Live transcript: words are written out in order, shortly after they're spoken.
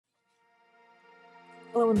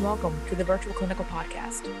Hello and welcome to the Virtual Clinical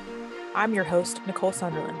Podcast. I'm your host, Nicole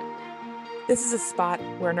Sunderland. This is a spot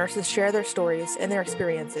where nurses share their stories and their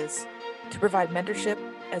experiences to provide mentorship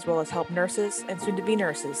as well as help nurses and soon-to-be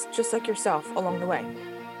nurses just like yourself along the way.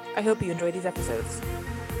 I hope you enjoy these episodes.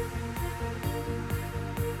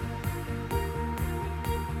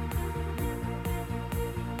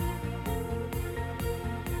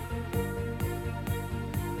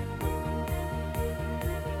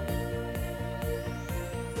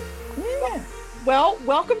 Well,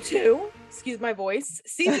 welcome to, excuse my voice,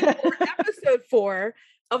 season 4, episode 4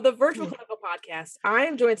 of the Virtual Clinical Podcast. I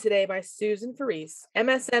am joined today by Susan Farese,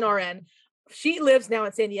 MSN RN. She lives now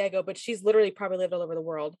in San Diego, but she's literally probably lived all over the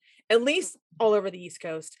world, at least all over the East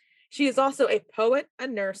Coast. She is also a poet, a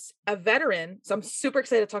nurse, a veteran. So I'm super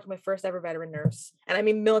excited to talk to my first ever veteran nurse. And I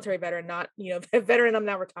mean military veteran, not, a veteran, I'm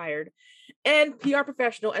now retired. And PR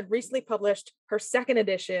professional, and recently published her second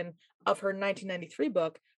edition of her 1993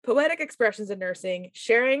 book, Poetic Expressions in Nursing,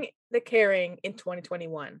 Sharing the Caring in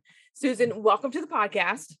 2021. Susan, welcome to the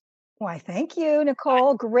podcast. Why, thank you,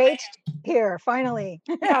 Nicole. Great here, finally.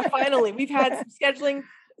 Yeah, finally. We've had some scheduling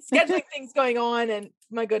things going on, and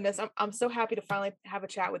my goodness, I'm so happy to finally have a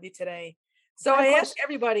chat with you today. So I ask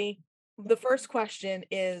everybody, the first question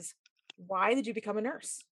is, why did you become a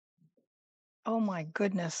nurse? Oh my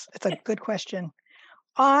goodness, it's a good question.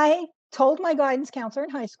 I told my guidance counselor in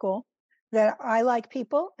high school that I like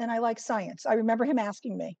people and I like science. I remember him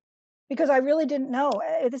asking me because I really didn't know.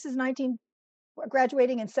 This is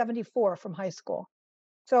graduating in 74 from high school.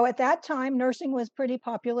 So at that time, nursing was pretty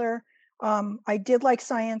popular. I did like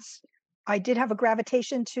science. I did have a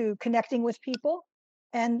gravitation to connecting with people.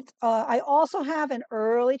 And I also have an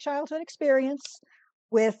early childhood experience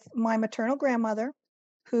with my maternal grandmother,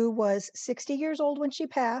 who was 60 years old when she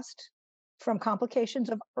passed from complications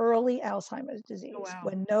of early Alzheimer's disease,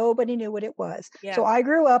 when nobody knew what it was. Yeah. So I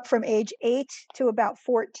grew up from age 8 to about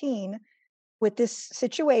 14 with this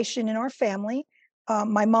situation in our family.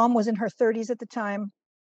 My mom was in her 30s at the time,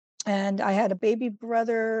 and I had a baby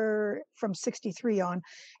brother from 63 on,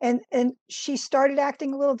 and she started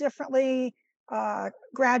acting a little differently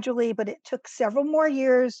gradually, but it took several more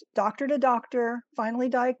years, doctor to doctor, finally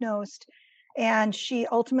diagnosed. And she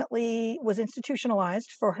ultimately was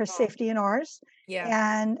institutionalized for her safety and ours. Yeah.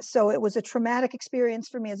 And so it was a traumatic experience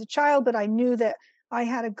for me as a child, but I knew that I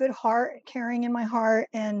had a good heart, caring in my heart,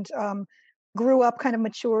 and grew up kind of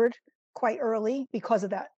matured quite early because of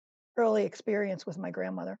that early experience with my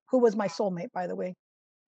grandmother, who was my soulmate, by the way.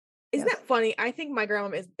 Isn't that funny? I think my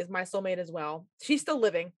grandma is my soulmate as well. She's still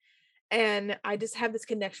living. And I just have this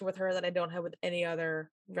connection with her that I don't have with any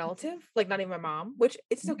other relative, like not even my mom, which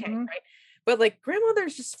it's okay, right? But like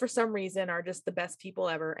grandmothers just for some reason are just the best people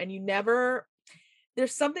ever. And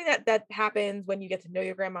there's something that happens when you get to know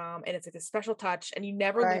your grandma, and it's like a special touch, and you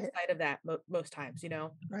never lose sight of that most times,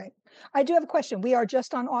 Right. I do have a question. We are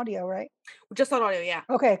just on audio, right? We're just on audio, yeah.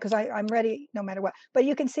 Okay, because I'm ready no matter what. But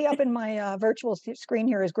you can see up in my virtual screen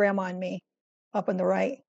here is grandma and me up on the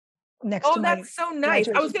right. Next to my that's so nice.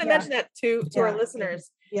 I was going to mention that to our listeners.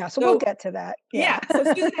 Yeah, so we'll get to that. Yeah. So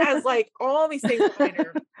Susan has like all these things behind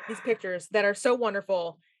her, these pictures that are so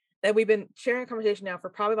wonderful that we've been sharing a conversation now for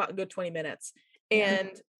probably about a good 20 minutes. And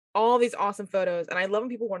all these awesome photos. And I love when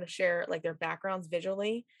people want to share like their backgrounds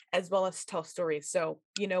visually as well as tell stories. So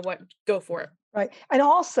you know what? Go for it. Right. And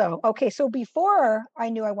also, okay, so before I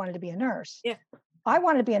knew I wanted to be a nurse, I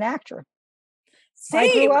wanted to be an actor. Same.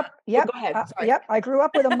 I grew up, go ahead. I grew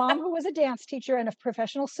up with a mom who was a dance teacher and a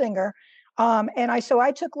professional singer. And I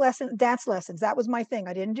took dance lessons. That was my thing.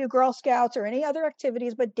 I didn't do Girl Scouts or any other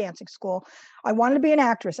activities, but dancing school. I wanted to be an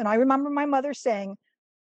actress. And I remember my mother saying,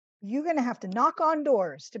 you're going to have to knock on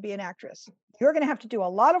doors to be an actress. You're going to have to do a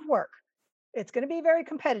lot of work. It's going to be very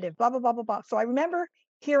competitive, blah, blah, blah, blah, blah. So I remember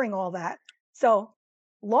hearing all that. So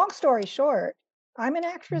long story short, I'm an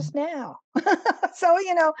actress now. So,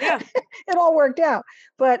 it all worked out.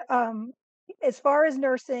 But as far as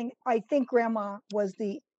nursing, I think grandma was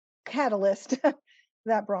the catalyst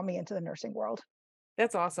that brought me into the nursing world.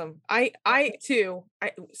 That's awesome. I too.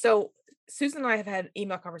 So Susan and I have had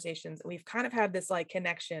email conversations, and we've kind of had this like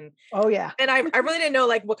connection. Oh yeah. And I really didn't know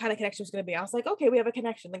like what kind of connection was going to be. I was like, okay, we have a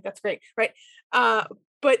connection. Like, that's great. Right.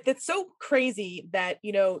 But that's so crazy that,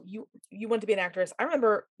 you want to be an actress. I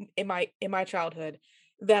remember in my childhood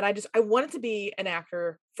that I wanted to be an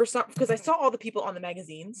actor because I saw all the people on the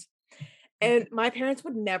magazines, and my parents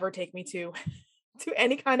would never take me to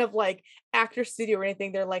any kind of like actor studio or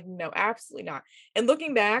anything. They're like, no, absolutely not. And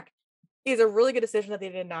looking back is a really good decision that they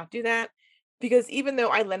did not do that, because even though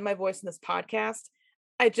I lend my voice in this podcast,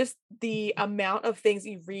 the amount of things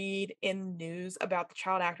you read in news about the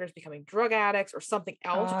child actors becoming drug addicts or something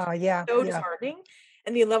else is Yeah, so yeah. disheartening.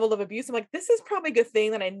 And the level of abuse, I'm like, this is probably a good thing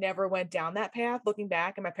that I never went down that path looking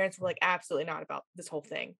back. And my parents were like, absolutely not about this whole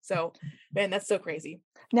thing. So, man, that's so crazy.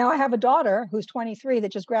 Now I have a daughter who's 23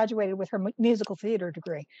 that just graduated with her musical theater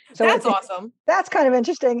degree. So That's awesome. that's kind of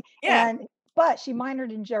interesting. Yeah. But she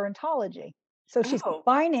minored in gerontology. So she's Oh,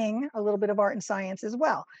 combining a little bit of art and science as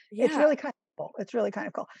well. It's yeah. really kind of cool. It's really kind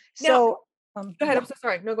of cool. Now, So go ahead. yeah, I'm so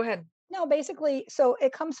sorry. No, go ahead. no, basically, so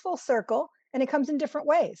it comes full circle and it comes in different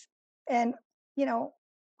ways. And, you know,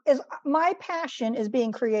 is my passion is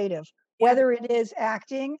being creative, Yeah. whether it is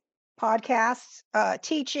acting, podcasts,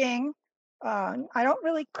 teaching. I don't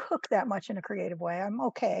really cook that much in a creative way. I'm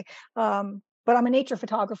okay. But I'm a nature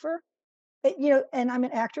photographer, and I'm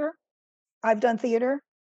an actor. I've done theater.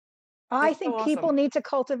 I That's so think people awesome. need to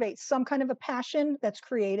cultivate some kind of a passion that's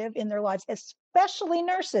creative in their lives, especially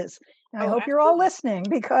nurses. And I Oh, hope you're all absolutely. listening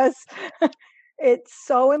because it's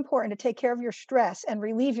so important to take care of your stress and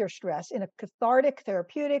relieve your stress in a cathartic,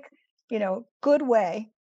 therapeutic, good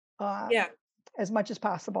way, uh, Yeah, as much as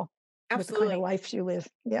possible with the kind of absolutely. life you live.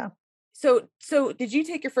 Yeah. So did you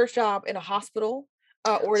take your first job in a hospital,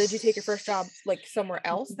 or did you take your first job like somewhere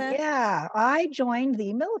else then? Yeah, I joined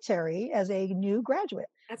the military as a new graduate.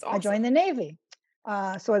 That's I awesome. joined the Navy.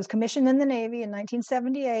 So I was commissioned in the Navy in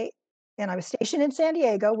 1978, and I was stationed in San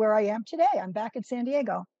Diego, where I am today. I'm back in San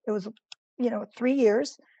Diego. It was, 3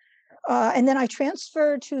 years. And then I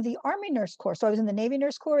transferred to the Army Nurse Corps. So I was in the Navy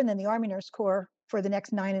Nurse Corps and then the Army Nurse Corps for the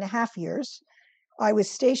next 9.5 years. I was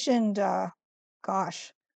stationed,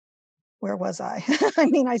 gosh, where was I? I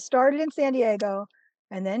mean, I started in San Diego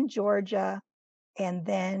and then Georgia and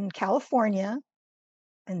then California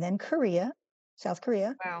and then Korea, South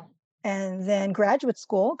Korea, Wow. and then graduate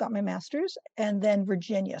school, got my master's, and then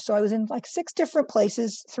Virginia. So I was in like 6 different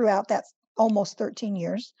places throughout that almost 13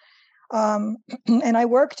 years. And I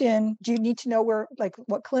worked in, do you need to know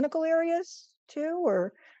what clinical areas too,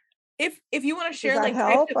 or If you want to does share that like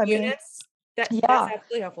types help? of I mean, units, that's yeah,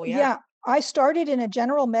 absolutely helpful. Yeah. yeah. I started in a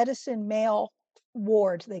general medicine male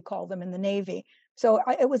ward, they call them in the Navy. So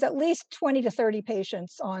it was at least 20 to 30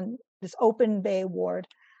 patients on this open bay ward.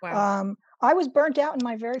 Wow. I was burnt out in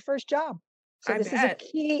my very first job. So I bet.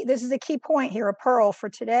 this is a key point here, a pearl for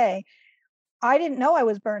today. I didn't know I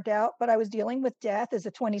was burnt out, but I was dealing with death as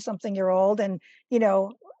a 20-something-year-old and, you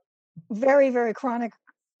know, very, very chronic,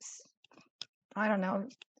 I don't know,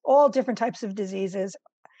 all different types of diseases,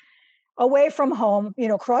 away from home,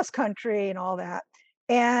 cross country and all that.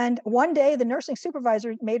 And one day the nursing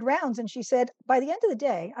supervisor made rounds and she said, by the end of the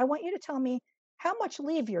day, I want you to tell me how much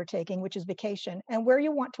leave you're taking, which is vacation, and where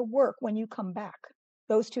you want to work when you come back.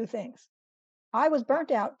 Those two things. I was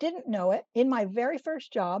burnt out, didn't know it in my very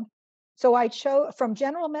first job. So I chose from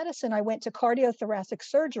general medicine, I went to cardiothoracic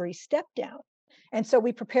surgery, step down. And so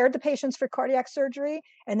we prepared the patients for cardiac surgery,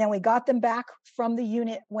 and then we got them back from the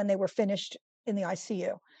unit when they were finished in the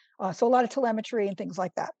ICU. So a lot of telemetry and things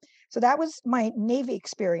like that. So that was my Navy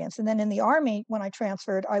experience. And then in the Army, when I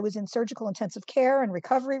transferred, I was in surgical intensive care and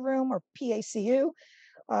recovery room, or PACU.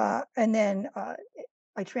 And then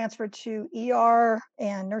I transferred to ER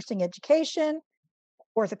and nursing education,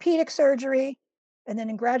 orthopedic surgery. And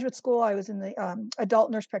then in graduate school, I was in the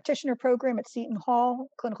adult nurse practitioner program at Seton Hall,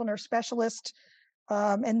 clinical nurse specialist.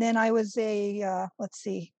 And then I was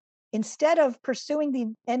instead of pursuing the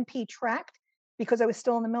NP track, because I was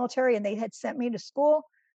still in the military and they had sent me to school,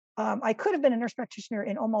 I could have been a nurse practitioner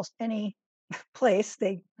in almost any place.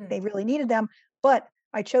 They really needed them, but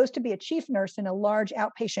I chose to be a chief nurse in a large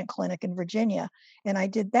outpatient clinic in Virginia. And I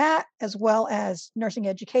did that as well as nursing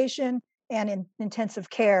education and in intensive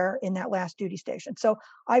care in that last duty station. So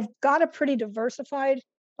I've got a pretty diversified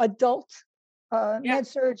adult Yeah. med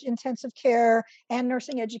surg, intensive care, and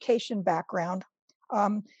nursing education background.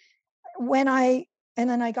 Um, and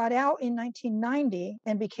then I got out in 1990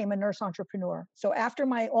 and became a nurse entrepreneur. So after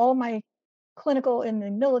all my clinical in the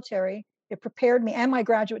military, it prepared me, and my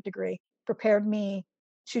graduate degree prepared me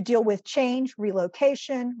to deal with change,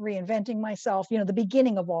 relocation, reinventing myself, the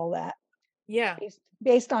beginning of all that. Yeah.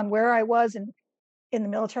 Based on where I was in the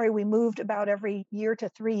military, we moved about every year to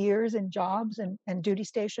 3 years in jobs and duty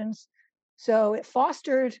stations. So it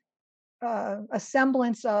fostered a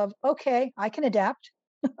semblance of, okay, I can adapt.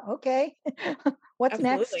 Okay, what's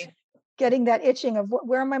next? Absolutely. Getting that itching of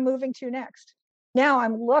where am I moving to next? Now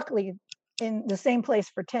I'm luckily in the same place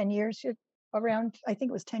for 10 years, around, I think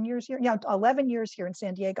it was 10 years here. Yeah, 11 years here in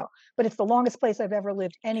San Diego, but it's the longest place I've ever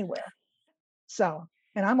lived anywhere. So,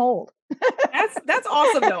 and I'm old. That's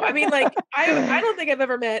awesome though. I mean, like I don't think I've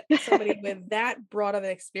ever met somebody with that broad of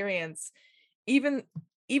an experience. Even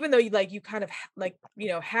even though you kind of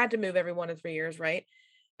had to move every 1 to 3 years, right?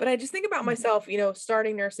 But I just think about myself,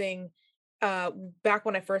 starting nursing back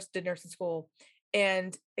when I first did nursing school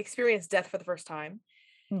and experienced death for the first time.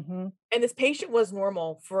 Mm-hmm. And this patient was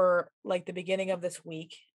normal for like the beginning of this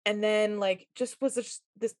week. And then like just was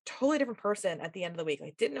this totally different person at the end of the week.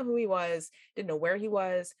 Like didn't know who he was, didn't know where he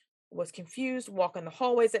was confused, walking the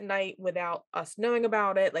hallways at night without us knowing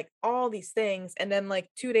about it, like all these things. And then like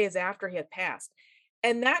 2 days after he had passed.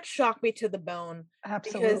 And that shocked me to the bone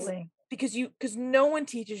Absolutely. because no one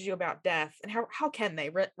teaches you about death. And how can they,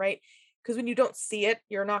 right? Because when you don't see it,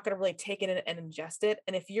 you're not going to really take it in and ingest it.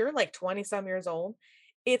 And if you're like 20 some years old,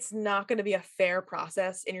 it's not going to be a fair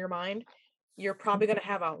process in your mind. You're probably going to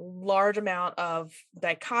have a large amount of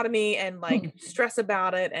dichotomy and like stress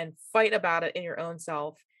about it and fight about it in your own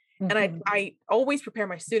self. And I always prepare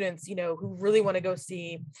my students, who really want to go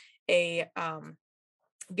see a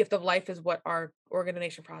gift of life is what our organ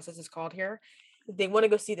donation process is called here. They want to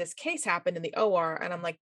go see this case happen in the OR. And I'm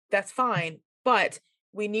like, that's fine, but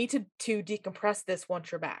we need to decompress this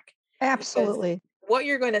once you're back. Absolutely. What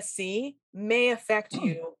you're going to see may affect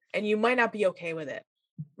you and you might not be okay with it,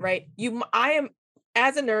 right? I am,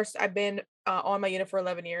 as a nurse, I've been on my unit for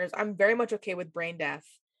 11 years. I'm very much okay with brain death.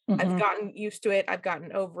 I've gotten used to it. I've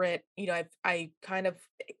gotten over it. I kind of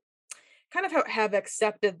have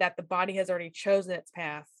accepted that the body has already chosen its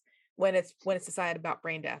path when it's decided about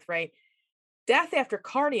brain death, right? Death after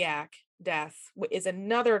cardiac death is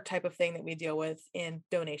another type of thing that we deal with in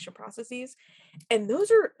donation processes. And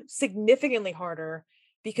those are significantly harder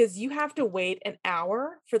because you have to wait an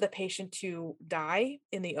hour for the patient to die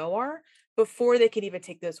in the OR before they can even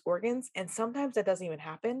take those organs. And sometimes that doesn't even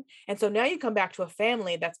happen. And so now you come back to a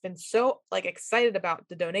family that's been so like excited about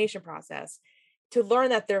the donation process to learn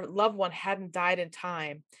that their loved one hadn't died in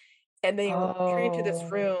time and they were returned to this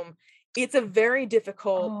room. It's a very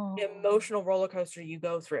difficult emotional roller coaster you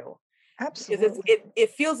go through. Absolutely. Because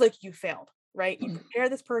it feels like you failed, right? You prepare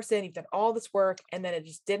this person, you've done all this work, and then it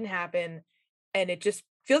just didn't happen. And it just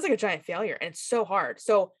feels like a giant failure. And it's so hard.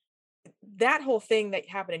 So that whole thing that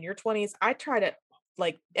happened in your 20s, I try to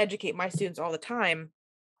like educate my students all the time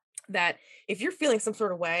that if you're feeling some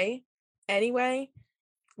sort of way anyway,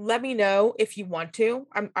 let me know if you want to.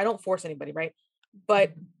 I don't force anybody, right?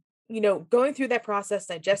 But going through that process,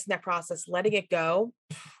 digesting that process, letting it go,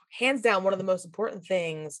 hands down, one of the most important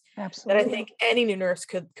things that I think any new nurse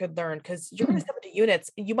could learn, because you're going to step into units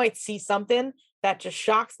and you might see something that just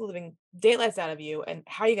shocks the living daylights out of you. And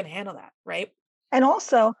how are you going to handle that, right? And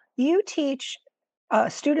also, you teach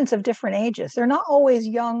students of different ages. They're not always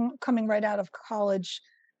young, coming right out of college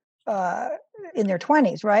in their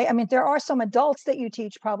 20s, right? I mean, there are some adults that you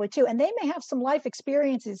teach probably too, and they may have some life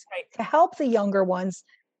experiences to help the younger ones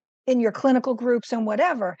in your clinical groups and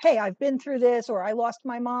whatever. Hey, I've been through this, or I lost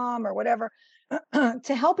my mom, or whatever,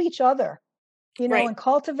 to help each other, and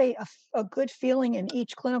cultivate a good feeling in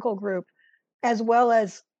each clinical group, as well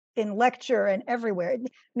as in lecture and everywhere.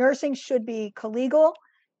 Nursing should be collegial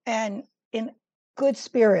and in good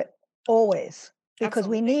spirit always, because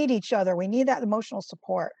we need each other. We need that emotional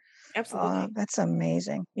support. Absolutely. That's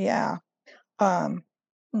amazing. Yeah.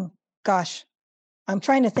 Gosh, I'm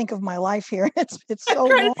trying to think of my life here. It's so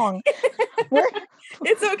long.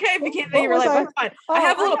 It's okay if you can't think of your life. That's fine. I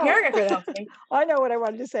have a little paragraph here though. I know what I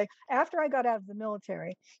wanted to say. After I got out of the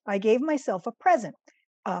military, I gave myself a present.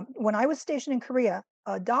 When I was stationed in Korea,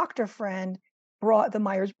 a doctor friend brought the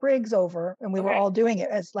Myers-Briggs over, and we were all doing it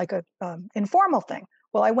as like a informal thing.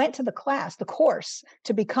 Well, I went to the course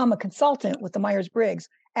to become a consultant with the Myers-Briggs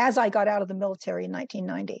as I got out of the military in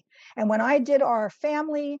 1990. And when I did our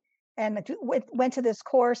family and went to this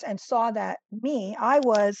course and saw that I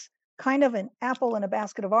was kind of an apple in a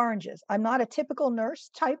basket of oranges. I'm not a typical nurse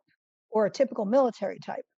type or a typical military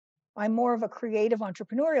type. I'm more of a creative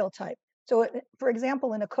entrepreneurial type. So, for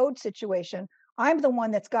example, in a code situation, I'm the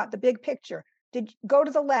one that's got the big picture. Did go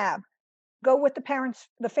to the lab, go with the parents,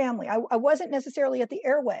 the family. I wasn't necessarily at the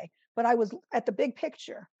airway, but I was at the big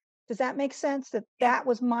picture. Does that make sense? That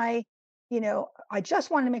was my, I just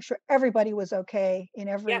wanted to make sure everybody was okay in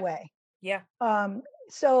every way. Yeah.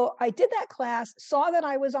 So I did that class, saw that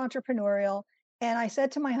I was entrepreneurial, and I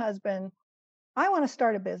said to my husband, I want to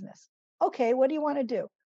start a business. Okay, what do you want to do?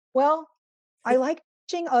 Well, I like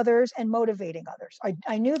teaching others and motivating others.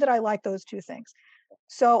 I knew that I liked those two things.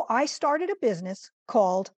 So I started a business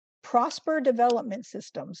called Prosper Development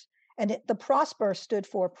Systems. And the Prosper stood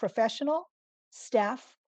for professional,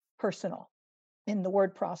 staff, personal in the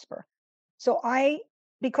word prosper. So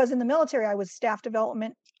because in the military, I was staff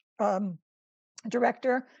development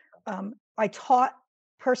director. I taught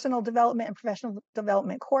personal development and professional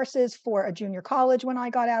development courses for a junior college when I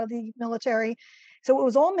got out of the military. So it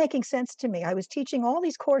was all making sense to me. I was teaching all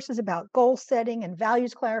these courses about goal setting and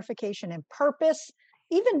values clarification and purpose.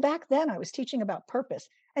 Even back then, I was teaching about purpose.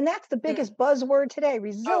 And that's the biggest buzzword today: Oh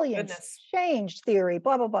resilience, goodness. change theory,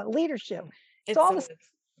 blah, blah, blah, leadership. It's It's all so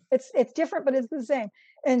this, it's different, but it's the same.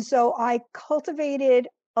 And so I cultivated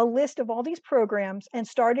a list of all these programs and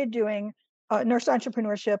started doing nurse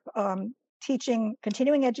entrepreneurship, teaching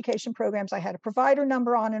continuing education programs. I had a provider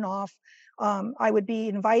number on and off. I would be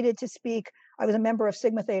invited to speak. I was a member of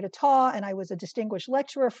Sigma Theta Tau, and I was a distinguished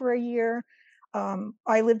lecturer for a year.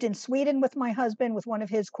 I lived in Sweden with my husband, with one of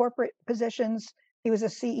his corporate positions. He was a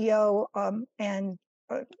CEO and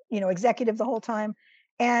executive the whole time.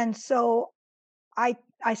 And so I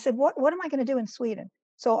said, what am I going to do in Sweden?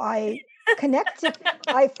 So I connected.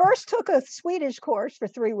 I first took a Swedish course for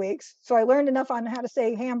 3 weeks. So I learned enough on how to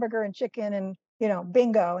say hamburger and chicken and,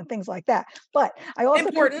 bingo and things like that. But I also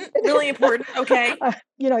important, really important. Okay.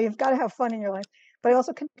 You've got to have fun in your life. But I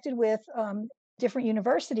also connected with different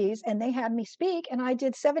universities, and they had me speak, and I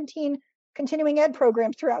did 17 continuing ed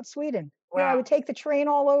programs throughout Sweden. Wow. I would take the train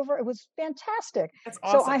all over. It was fantastic. That's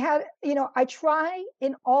awesome. So I had, I try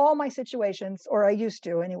in all my situations, or I used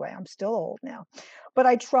to anyway. I'm still old now, but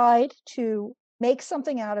I tried to make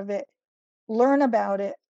something out of it, learn about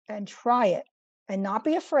it, and try it, and not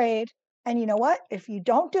be afraid. And you know what? If you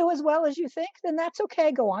don't do as well as you think, then that's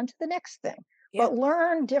okay. Go on to the next thing. Yeah. But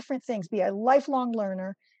learn different things. Be a lifelong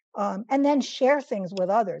learner, and then share things with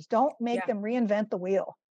others. Don't make them reinvent the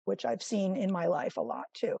wheel, which I've seen in my life a lot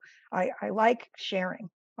too. I like sharing.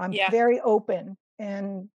 I'm very open,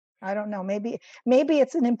 and I don't know, maybe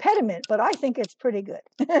it's an impediment, but I think it's pretty good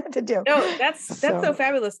to do. No, that's so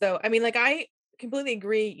fabulous though. I mean, like, I completely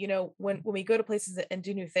agree. When we go to places and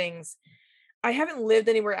do new things, I haven't lived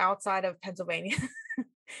anywhere outside of Pennsylvania.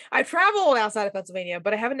 I've traveled outside of Pennsylvania,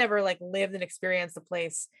 but I haven't ever lived and experienced a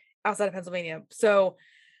place outside of Pennsylvania. So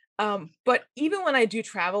but even when I do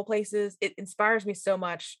travel places, it inspires me so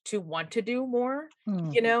much to want to do more,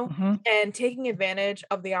 and taking advantage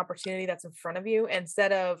of the opportunity that's in front of you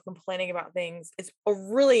instead of complaining about things is a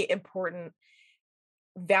really important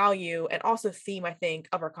value and also theme, I think,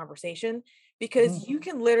 of our conversation, because you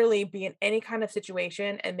can literally be in any kind of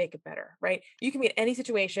situation and make it better, right? You can be in any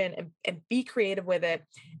situation and be creative with it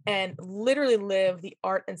and literally live the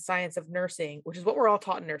art and science of nursing, which is what we're all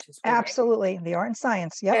taught in nursing school. Absolutely. Right? The art and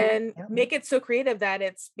science. Yep. And make it so creative that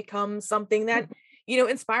it's become something that,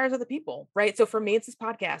 inspires other people, right? So for me, it's this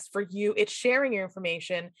podcast. For you, it's sharing your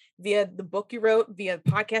information via the book you wrote, via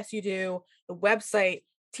the podcast you do, the website,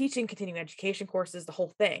 teaching continuing education courses, the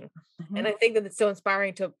whole thing. And I think that it's so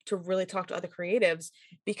inspiring to really talk to other creatives,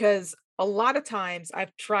 because a lot of times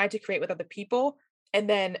I've tried to create with other people, and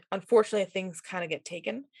then unfortunately things kind of get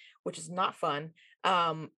taken, which is not fun.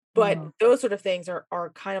 But those sort of things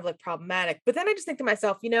are kind of problematic. But then I just think to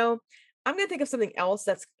myself, I'm going to think of something else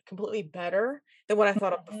that's completely better than what I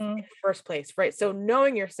thought of in the first place, right? So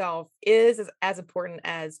knowing yourself is as important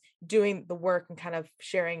as doing the work and kind of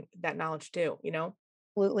sharing that knowledge too,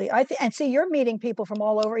 Absolutely. And see, you're meeting people from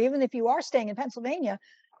all over. Even if you are staying in Pennsylvania,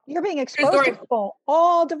 you're being exposed to people,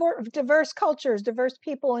 all diverse cultures, diverse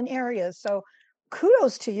people and areas. So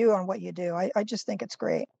kudos to you on what you do. I just think it's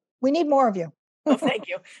great. We need more of you. Oh, thank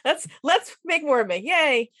you. Let's make more of me.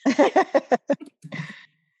 Yay.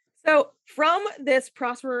 So from this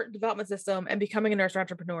Prosper Development System and becoming a nurse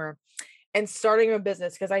entrepreneur and starting a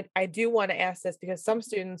business, because I do want to ask this because some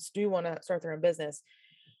students do want to start their own business.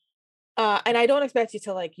 And I don't expect you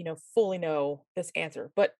to fully know this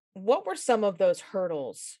answer, but what were some of those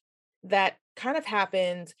hurdles that kind of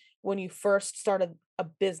happened when you first started a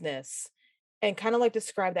business, and kind of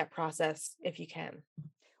describe that process if you can?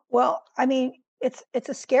 Well, I mean, it's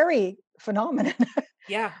a scary phenomenon.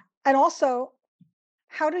 Yeah. And also,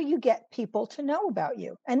 how do you get people to know about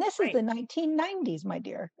you? And this is the 1990s, my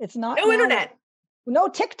dear. It's not no internet. No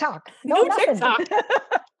TikTok. No nothing. TikTok.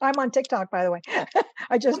 I'm on TikTok, by the way.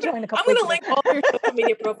 I just joined a couple. I'm going to link all your social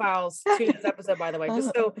media profiles to this episode, by the way,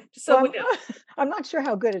 just so we know. I'm not sure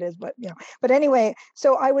how good it is, but But anyway,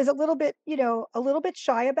 so I was a little bit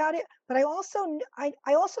shy about it. But I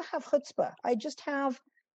also have chutzpah. I just have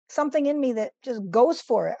something in me that just goes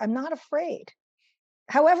for it. I'm not afraid.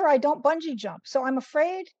 However, I don't bungee jump, so I'm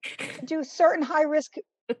afraid to do certain high risk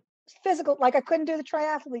physical, like I couldn't do the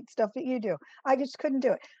triathlete stuff that you do. I just couldn't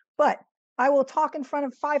do it. But I will talk in front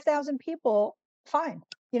of 5,000 people, fine,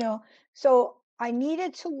 So I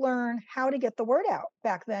needed to learn how to get the word out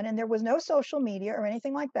back then, and there was no social media or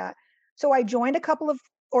anything like that. So I joined a couple of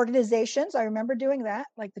organizations. I remember doing that,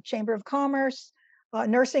 like the Chamber of Commerce,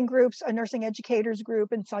 nursing groups, a nursing educators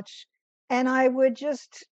group and such. And I would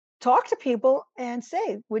just talk to people and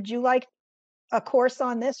say, would you like a course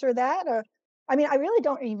on this or that? Or, I mean, I really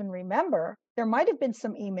don't even remember. There might have been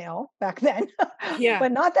some email back then, Yeah.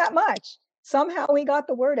 but not that much. Somehow we got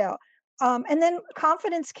the word out. And then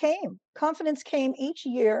confidence came. Confidence came each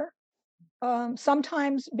year.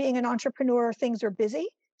 Sometimes being an entrepreneur, things are busy.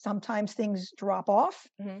 Sometimes things drop off.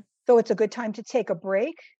 Mhm. So it's a good time to take a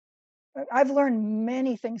break. I've learned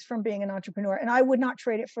many things from being an entrepreneur, and I would not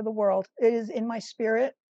trade it for the world. It is in my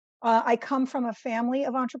spirit. I come from a family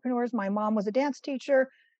of entrepreneurs. My mom was a dance teacher,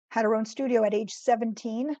 had her own studio at age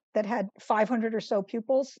 17 that had 500 or so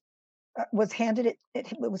pupils. Was handed it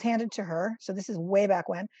was handed to her. So this is way back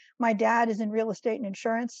when. My dad is in real estate and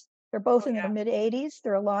insurance. They're both Oh, in yeah. their mid 80s.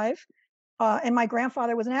 They're alive. And my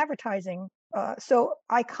grandfather was in advertising. So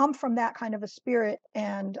I come from that kind of a spirit,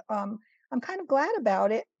 and I'm kind of glad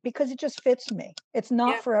about it because it just fits me. It's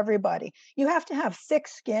not Yeah. for everybody. You have to have thick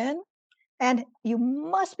skin, and you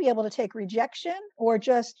must be able to take rejection, or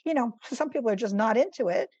just, some people are just not into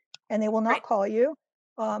it and they will not Right. call you.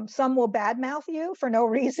 Some will badmouth you for no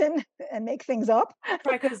reason and make things up.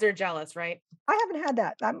 Probably because they're jealous, right? I haven't had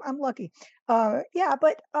that. I'm lucky. Yeah,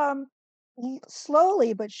 but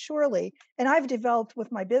slowly but surely, and I've developed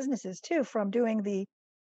with my businesses too, from doing the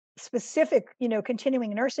specific,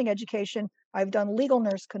 continuing nursing education. I've done legal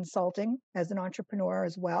nurse consulting as an entrepreneur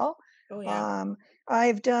as well. Oh, yeah. Um,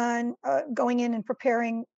 I've done going in and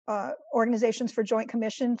preparing organizations for joint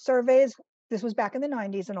commission surveys. This was back in the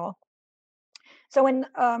 90s and all. So in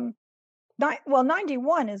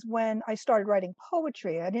 91 is when I started writing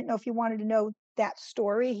poetry. I didn't know if you wanted to know that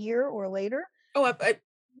story here or later. Oh, Is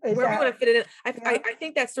wherever you that, want to fit it in. yeah? I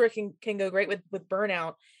think that story can go great with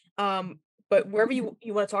burnout. But wherever you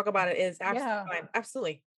want to talk about it is absolutely Yeah. fine.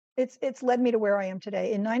 Absolutely. It's led me to where I am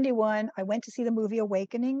today. In 91, I went to see the movie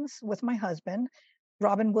Awakenings with my husband,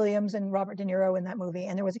 Robin Williams and Robert De Niro in that movie.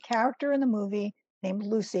 And there was a character in the movie named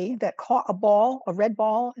Lucy that caught a ball, a red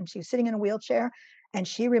ball, and she was sitting in a wheelchair. And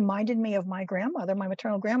she reminded me of my grandmother, my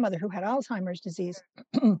maternal grandmother, who had Alzheimer's disease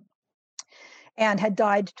and had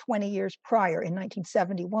died 20 years prior in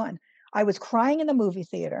 1971. I was crying in the movie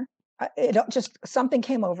theater. It just, something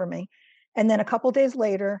came over me. And then a couple days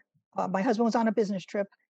later, my husband was on a business trip,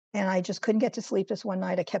 and I just couldn't get to sleep this one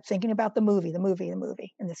night. I kept thinking about the movie,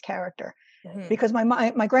 and this character, Mhm. because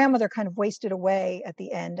my grandmother kind of wasted away at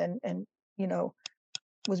the end, and you know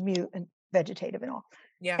was mute and vegetative and all.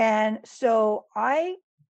 Yeah. And so I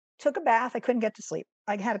took a bath. I couldn't get to sleep.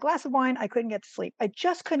 I had a glass of wine. I couldn't get to sleep. I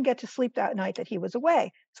just couldn't get to sleep that night that he was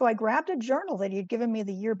away. So I grabbed a journal that he had given me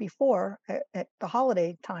the year before at the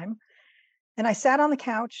holiday time, and I sat on the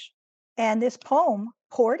couch, and this poem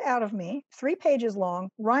poured out of me, 3 pages long,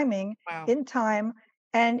 rhyming Wow. in time.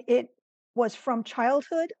 And it was from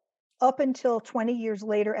childhood up until 20 years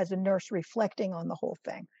later as a nurse, reflecting on the whole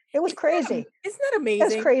thing. It was crazy. Isn't that It was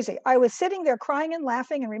amazing? crazy. I was sitting there crying and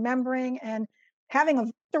laughing and remembering and having a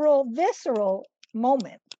visceral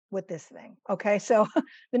moment with this thing. Okay. So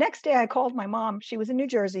the next day I called my mom. She was in New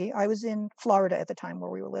Jersey. I was in Florida at the time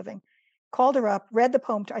where we were living. Called her up, read the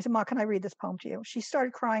poem. I said, Ma, can I read this poem to you? She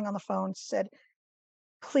started crying on the phone, said,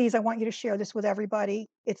 please, I want you to share this with everybody.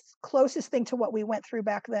 It's closest thing to what we went through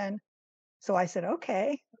back then. So I said,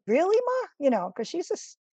 okay, really, Ma? Because she's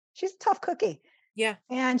a tough cookie. Yeah.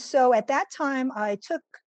 And so at that time, I took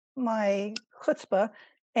my chutzpah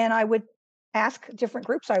and I would ask different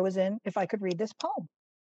groups I was in if I could read this poem.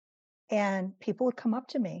 And people would come up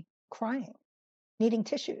to me crying, needing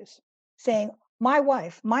tissues, saying, my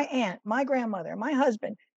wife, my aunt, my grandmother, my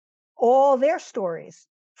husband, all their stories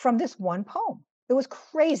from this one poem. It was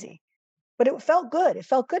crazy, but it felt good. It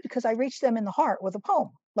felt good because I reached them in the heart with a poem.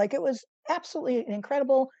 Like, it was absolutely an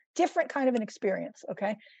incredible, different kind of an experience.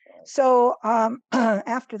 Okay. So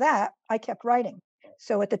after that, I kept writing.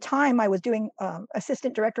 So at the time, I was doing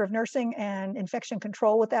assistant director of nursing and infection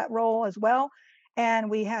control with that role as well. And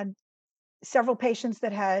we had several patients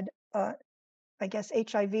that had, I guess,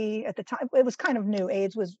 HIV at the time. It was kind of new.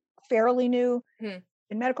 AIDS was fairly new Hmm.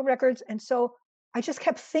 in medical records. And so I just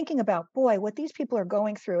kept thinking about, boy, what these people are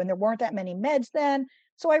going through. And there weren't that many meds then.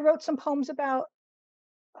 So I wrote some poems about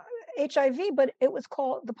HIV, but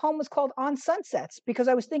the poem was called On Sunsets, because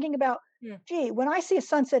I was thinking about, Hmm. gee, when I see a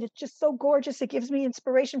sunset, it's just so gorgeous. It gives me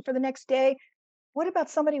inspiration for the next day. What about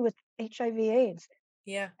somebody with HIV AIDS?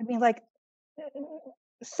 Yeah. I mean, like,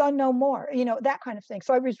 sun no more, that kind of thing.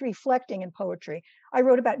 So I was reflecting in poetry. I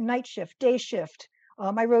wrote about night shift, day shift.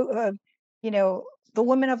 I wrote, the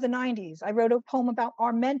women of the 90s. I wrote a poem about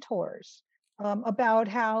our mentors, about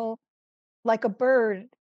how, like a bird,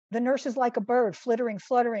 The Nurse is Like a Bird, flittering,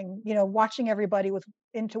 fluttering, watching everybody with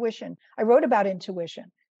intuition. I wrote about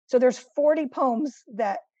intuition. So there's 40 poems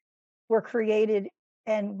that were created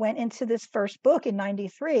and went into this first book in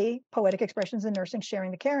 93, Poetic Expressions in Nursing,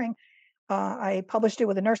 Sharing the Caring. I published it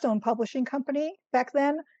with a nurse-owned publishing company back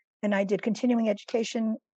then, and I did continuing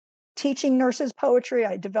education, teaching nurses poetry.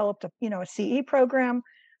 I developed a CE program.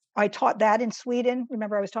 I taught that in Sweden.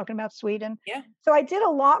 Remember, I was talking about Sweden. Yeah. So I did a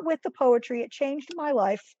lot with the poetry. It changed my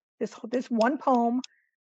life. This one poem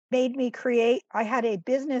made me create. I had a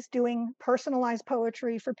business doing personalized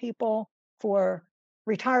poetry for people for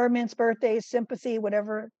retirements, birthdays, sympathy,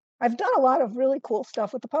 whatever. I've done a lot of really cool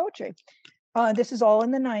stuff with the poetry. This is all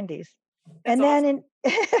in the 90s. That's And awesome.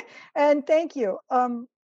 then and thank you.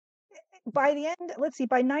 By the end, let's see,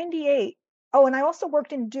 by 98. Oh, and I also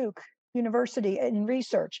worked in Duke University in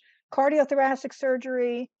research, cardiothoracic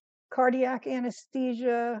surgery, cardiac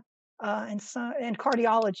anesthesia, and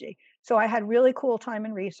cardiology. So I had really cool time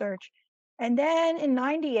in research. And then in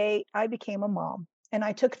 98, I became a mom, and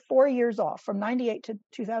I took 4 years off from 98 to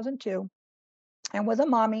 2002 and was a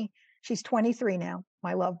mommy. She's 23 now,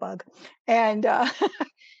 my love bug. And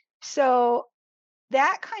so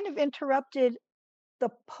that kind of interrupted the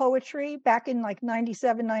poetry back in like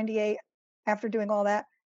 97, 98. After doing all that,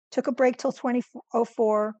 took a break till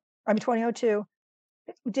 2002,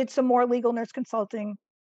 did some more legal nurse consulting.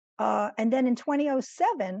 And then in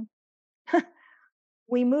 2007,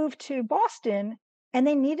 we moved to Boston, and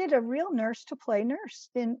they needed a real nurse to play nurse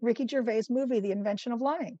in Ricky Gervais' movie, The Invention of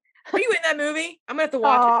Lying. Are you in that movie? I'm gonna have to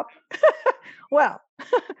watch it. Well,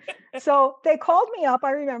 so they called me up.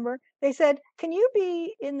 I remember they said, "Can you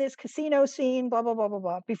be in this casino scene?" Blah blah blah blah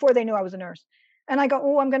blah. Before they knew I was a nurse, and I go,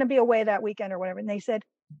 "Oh, I'm going to be away that weekend or whatever." And they said,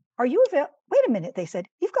 "Are you available?" Wait a minute. They said,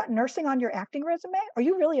 "You've got nursing on your acting resume. Are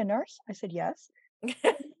you really a nurse?" I said, "Yes."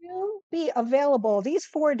 "Can you be available these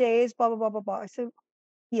 4 days?" Blah blah blah blah blah. I said,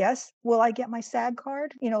 "Yes." "Will I get my SAG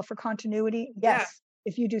card? For continuity?" Yeah. "Yes.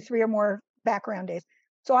 If you do 3 or more background days."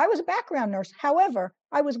 So I was a background nurse. However,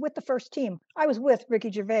 I was with the first team. I was with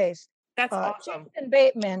Ricky Gervais, That's awesome. Jason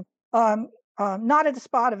Bateman, Nada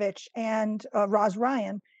Despotovich, and Roz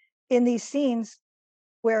Ryan in these scenes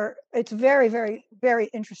where it's very, very,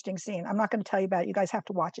 very interesting scene. I'm not going to tell you about it. You guys have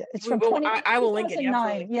to watch it. It's from I will link it.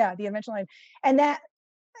 2009. Yeah, The Invention Line.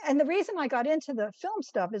 And the reason I got into the film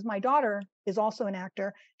stuff is my daughter is also an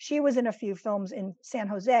actor. She was in a few films in San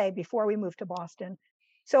Jose before we moved to Boston.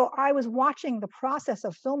 So I was watching the process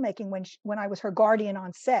of filmmaking when I was her guardian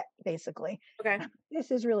on set, basically. Okay.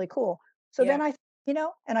 This is really cool. So then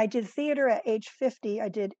and I did theater at age 50. I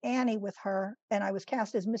did Annie with her, and I was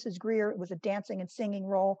cast as Mrs. Greer. It was a dancing and singing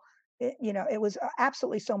role. It was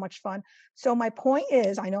absolutely so much fun. So my point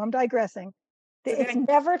is, I know I'm digressing. It's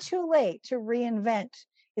never too late to reinvent.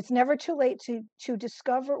 It's never too late to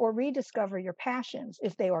discover or rediscover your passions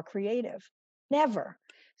if they are creative. Never.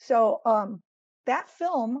 So that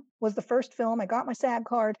film was the first film. I got my SAG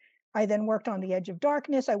card. I then worked on The Edge of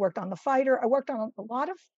Darkness. I worked on The Fighter. I worked on a lot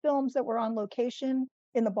of films that were on location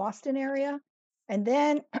in the Boston area. And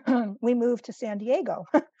then we moved to San Diego.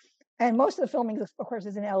 And most of the filming, of course,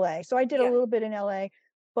 is in LA. So I did a little bit in LA.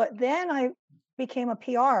 But then I became a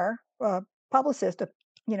PR publicist,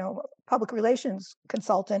 public relations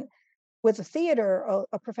consultant with a theater,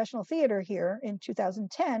 a professional theater here in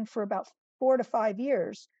 2010 for about 4 to 5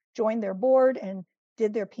 years. Joined their board and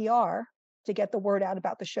did their PR to get the word out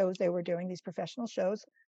about the shows they were doing, these professional shows.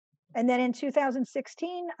 And then in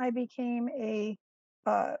 2016, I became a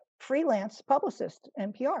freelance publicist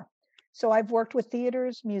and PR. So I've worked with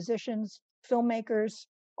theaters, musicians, filmmakers,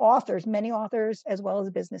 authors, many authors, as well as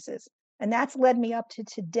businesses. And that's led me up to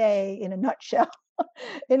today in a nutshell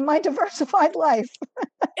in my diversified life.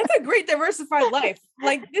 It's a great diversified life.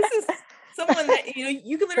 Like, this is someone that,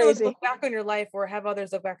 you can literally look back on your life or have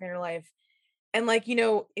others look back on your life. And like,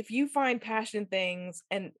 if you find passion in things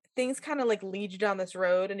and things kind of like lead you down this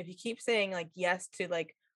road, and if you keep saying like yes to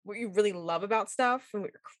like what you really love about stuff and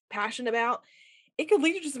what you're passionate about, it could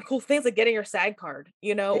lead you to some cool things like getting your SAG card,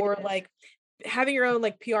 or like having your own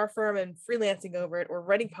like PR firm and freelancing over it, or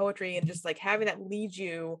writing poetry and just like having that lead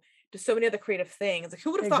you to so many other creative things. Like,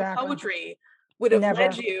 who would have thought poetry would have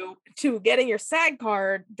led you to getting your SAG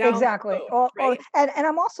card down the road, right? And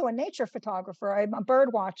I'm also a nature photographer. I'm a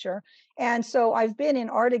bird watcher. And so I've been in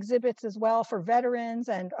art exhibits as well for veterans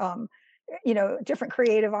and, different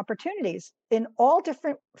creative opportunities in all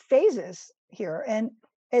different phases here. And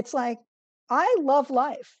it's like, I love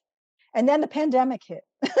life. And then the pandemic hit.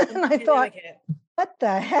 And I thought, what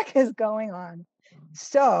the heck is going on?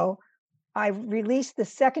 So I released the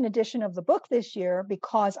second edition of the book this year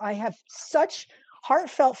because I have such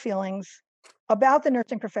heartfelt feelings about the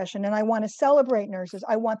nursing profession, and I want to celebrate nurses.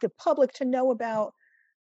 I want the public to know about,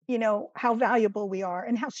 how valuable we are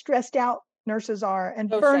and how stressed out nurses are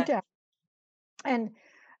and Oh, burnt shit. out and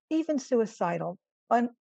even suicidal, Mhm.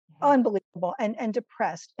 unbelievable, and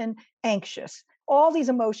depressed and anxious. All these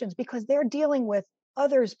emotions because they're dealing with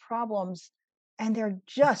others' problems and they're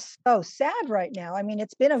just so sad right now. I mean,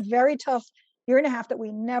 it's been a very tough year and a half that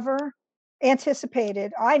we never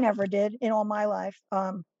anticipated. I never did in all my life.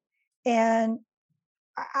 And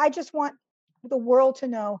I just want the world to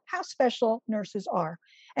know how special nurses are.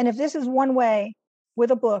 And if this is one way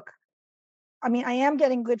with a book, I mean, I am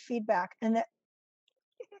getting good feedback, and that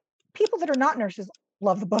people that are not nurses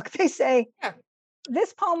love the book. They say, Yeah.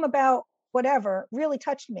 this poem about whatever really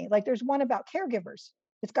touched me. Like there's one about caregivers.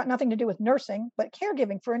 It's got nothing to do with nursing, but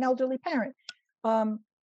caregiving for an elderly parent. Um,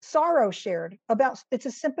 Sorrow shared about, it's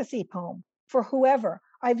a sympathy poem for whoever.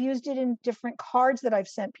 I've used it in different cards that I've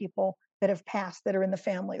sent people that have passed that are in the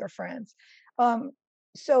family or friends. Um,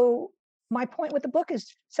 so my point with the book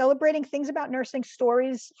is celebrating things about nursing,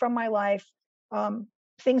 stories from my life, um,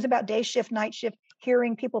 things about day shift, night shift,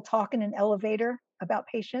 hearing people talk in an elevator about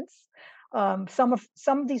patients. Some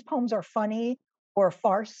of these poems are funny or a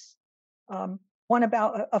farce. One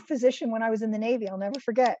about a physician when I was in the Navy, I'll never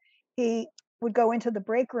forget. He would go into the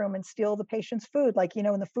break room and steal the patient's food, like in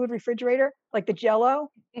the food refrigerator, like the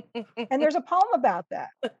Jello. And there's a poem about that.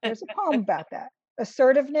 There's a poem about that.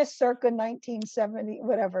 Assertiveness, circa 1970,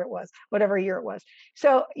 whatever it was, whatever year it was.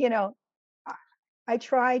 So I, I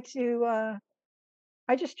try to.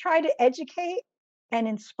 I just try to educate and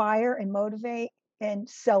inspire and motivate and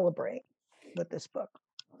celebrate with this book.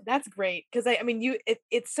 That's great because I mean,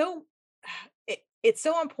 it's so it's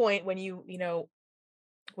so on point when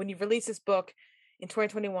when you release this book in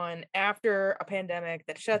 2021 after a pandemic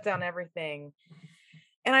that shut down everything.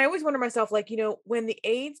 And I always wonder myself, like, when the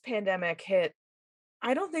AIDS pandemic hit,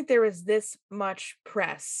 I don't think there was this much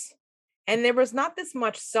press and there was not this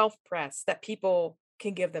much self press that people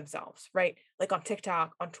can give themselves, right? Like on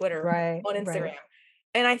TikTok, on Twitter, Right, on right. Instagram.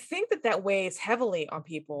 And I think that weighs heavily on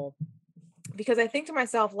people because I think to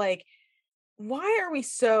myself, like, why are we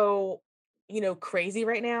so, crazy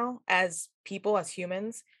right now as people, as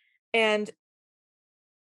humans? And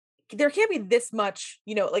there can't be this much,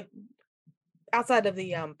 like outside of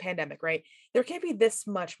the pandemic, right? There can't be this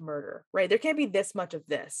much murder, right? There can't be this much of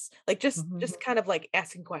this. Like Mhm. just kind of like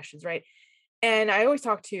asking questions, right? And I always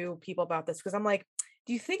talk to people about this because I'm like,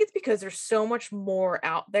 do you think it's because there's so much more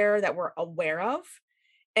out there that we're aware of?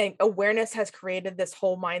 And awareness has created this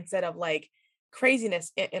whole mindset of like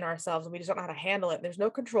craziness in ourselves and we just don't know how to handle it. There's no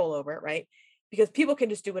control over it, right? Because people can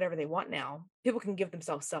just do whatever they want now. People can give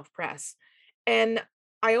themselves self-press. And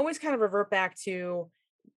I always kind of revert back to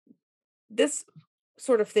this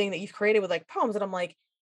sort of thing that you've created with like poems. And I'm like,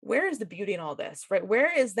 where is the beauty in all this, right?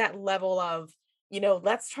 Where is that level of,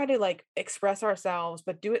 let's try to like express ourselves,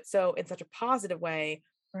 but do it so in such a positive way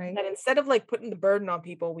Right, that instead of like putting the burden on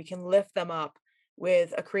people, we can lift them up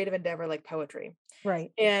with a creative endeavor like poetry.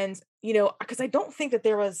 right. And, because I don't think that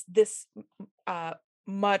there was this uh,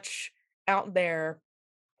 much out there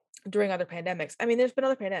during other pandemics. I mean, there's been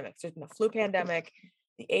other pandemics. There's been a flu pandemic,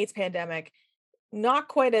 the AIDS pandemic, not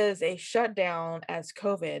quite as a shutdown as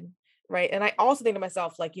COVID, right? And I also think to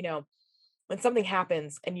myself, like, when something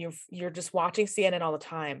happens and you're just watching CNN all the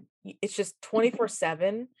time, it's just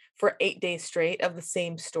 24/7 for 8 days straight of the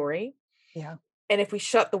same story. Yeah. And if we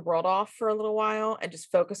shut the world off for a little while and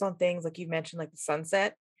just focus on things like you mentioned, like the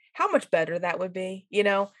sunset, how much better that would be? And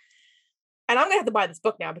I'm gonna have to buy this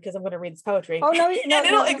book now because I'm gonna read this poetry, Oh no, no, and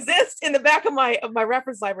it'll no, no. exist in the back of my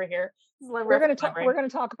reference library here. This is my We're reference gonna talk. We're library. gonna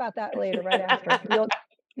talk about that later, right after.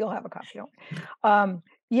 You'll have a copy. Yeah,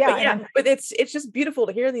 But and yeah, I'm but it's just beautiful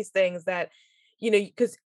to hear these things that,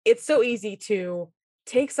 because it's so easy to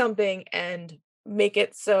take something and make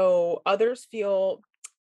it so others feel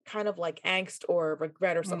kind of like angst or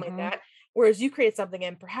regret or something like mhm. that. Whereas you create something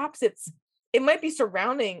and perhaps it might be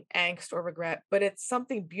surrounding angst or regret, but it's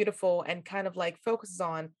something beautiful and kind of like focuses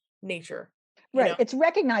on nature, you know? Right. It's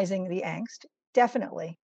recognizing the angst,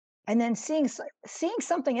 definitely. And then seeing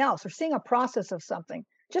something else or seeing a process of something,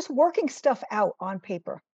 just working stuff out on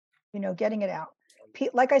paper, getting it out.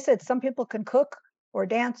 Like I said, some people can cook or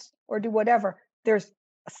dance or do whatever. There's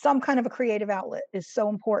some kind of a creative outlet is so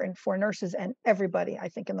important for nurses and everybody, I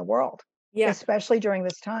think, in the world, Yeah. especially during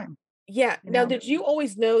this time, Yeah. you Now, know. did you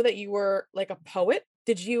always know that you were like a poet?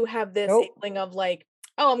 Did you have this Nope. inkling of like,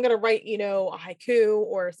 oh, I'm gonna write, a haiku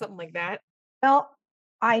or something like that? Well,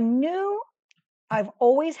 I knew I've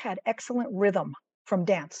always had excellent rhythm from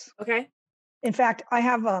dance. Okay. In fact, I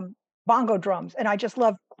have bongo drums and I just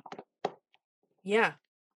love Yeah.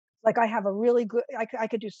 Like I have a really good, I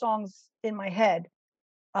could do songs in my head.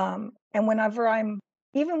 And whenever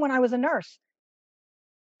even when I was a nurse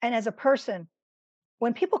and as a person,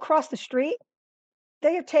 when people cross the street,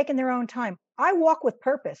 they have taken their own time. I walk with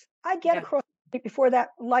purpose. I get Yeah. across the street before that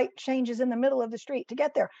light changes in the middle of the street to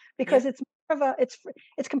get there because Yeah. it's more of a,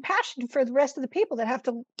 it's compassion for the rest of the people that have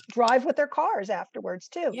to drive with their cars afterwards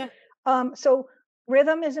too. Yeah. So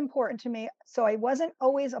rhythm is important to me. So I wasn't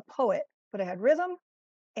always a poet, but I had rhythm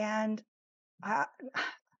and uh,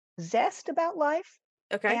 zest about life.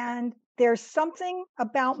 Okay. And there's something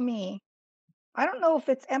about me. I don't know if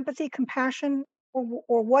it's empathy, compassion,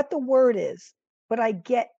 or what the word is, but I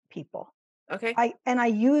get people. Okay. I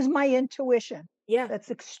use my intuition. Yeah.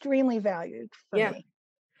 That's extremely valued for Yeah. me.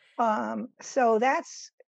 So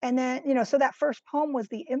that's, and then, so that first poem was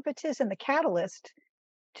the impetus and the catalyst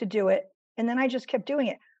to do it. And then I just kept doing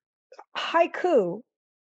it. Haiku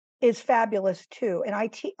is fabulous too. And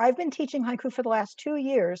I've been teaching haiku for the last 2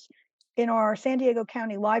 years in our San Diego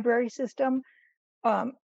County library system,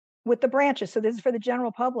 um, with the branches. So this is for the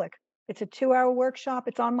general public. It's a 2-hour workshop.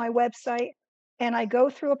 It's on my website. And I go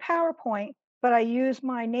through a PowerPoint, but I use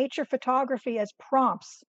my nature photography as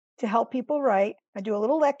prompts to help people write. I do a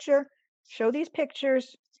little lecture, show these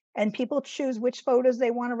pictures, and people choose which photos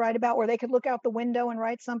they want to write about, or they could look out the window and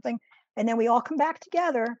write something. And then we all come back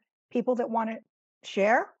together. People that want to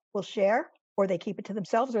share will share, or they keep it to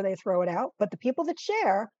themselves, or they throw it out. But the people that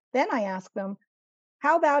share, then I ask them,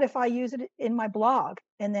 how about if I use it in my blog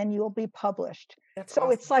and then you'll be published? That's So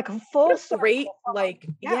awesome. it's like a full What a great, circle. like,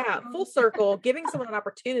 yeah, full circle, giving someone an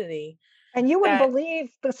opportunity. And you wouldn't That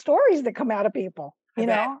believe the stories that come out of people, I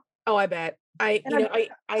bet. Oh, I bet. And I,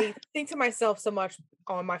 I think to myself so much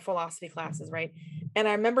on my philosophy classes, right? And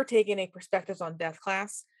I remember taking a perspectives on death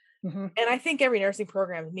class. Mhm. And I think every nursing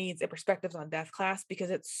program needs a perspectives on death class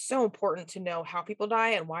because it's so important to know how people die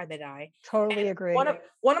and why they die. Totally And agree. one of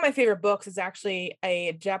my favorite books is actually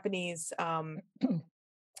a Japanese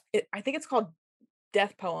I think it's called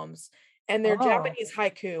Death Poems, and they're Oh, Japanese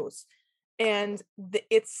haikus. And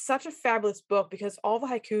it's such a fabulous book because all the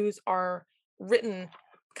haikus are written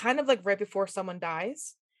kind of like right before someone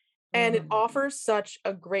dies, and it offers such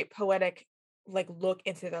a great poetic like look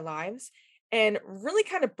into their lives and really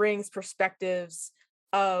kind of brings perspectives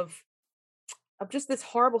of just this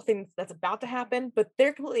horrible thing that's about to happen, but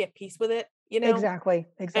they're completely at peace with it, exactly.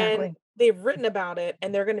 and Exactly. they've written about it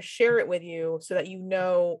and they're going to share it with you so that you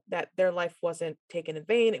know that their life wasn't taken in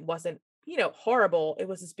vain. It wasn't, horrible. It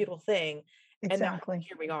was this beautiful thing. And now Exactly.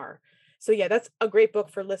 here we are. So yeah, that's a great book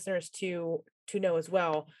for listeners to know as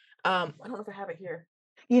well. I don't know if I have it here.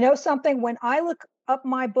 You know something? When I look up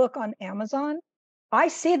my book on Amazon, I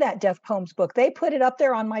see that Death Poems book. They put it up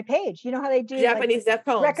there on my page. You know how they do like Japanese Death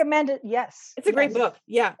Poems. recommended? Yes. It's a great Yes. book.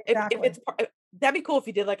 Yeah. If Exactly. it's that'd be cool if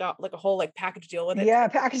you did like a whole like package deal with it, Yeah.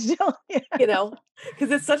 Package deal. Yeah, because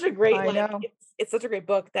it's such a great, I like, know. it's such a great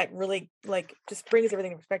book that really like just brings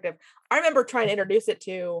everything in perspective. I remember trying to introduce it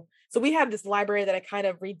to, so we had this library that I kind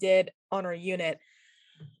of redid on our unit,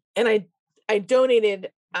 and I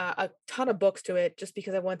donated a ton of books to it just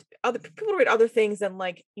because I want other people to read other things than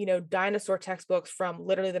like, dinosaur textbooks from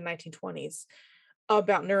literally the 1920s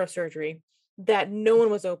about neurosurgery that no one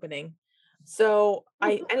was opening. So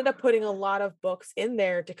I ended up putting a lot of books in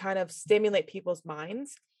there to kind of stimulate people's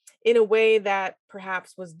minds in a way that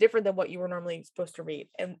perhaps was different than what you were normally supposed to read.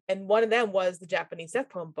 And one of them was the Japanese death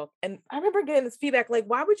poem book. And I remember getting this feedback like,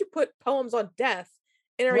 why would you put poems on death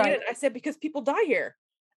in our Right. unit? I said, because people die here.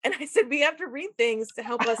 And I said, we have to read things to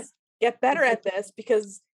help us get better at this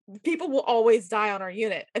because people will always die on our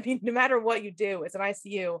unit. I mean, no matter what you do, it's an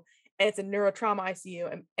ICU and it's a neurotrauma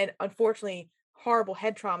ICU. And unfortunately, horrible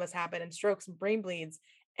head traumas happen and strokes and brain bleeds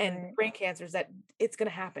and Right. brain cancers that it's going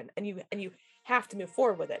to happen. And you have to move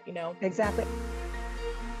forward with it, Exactly.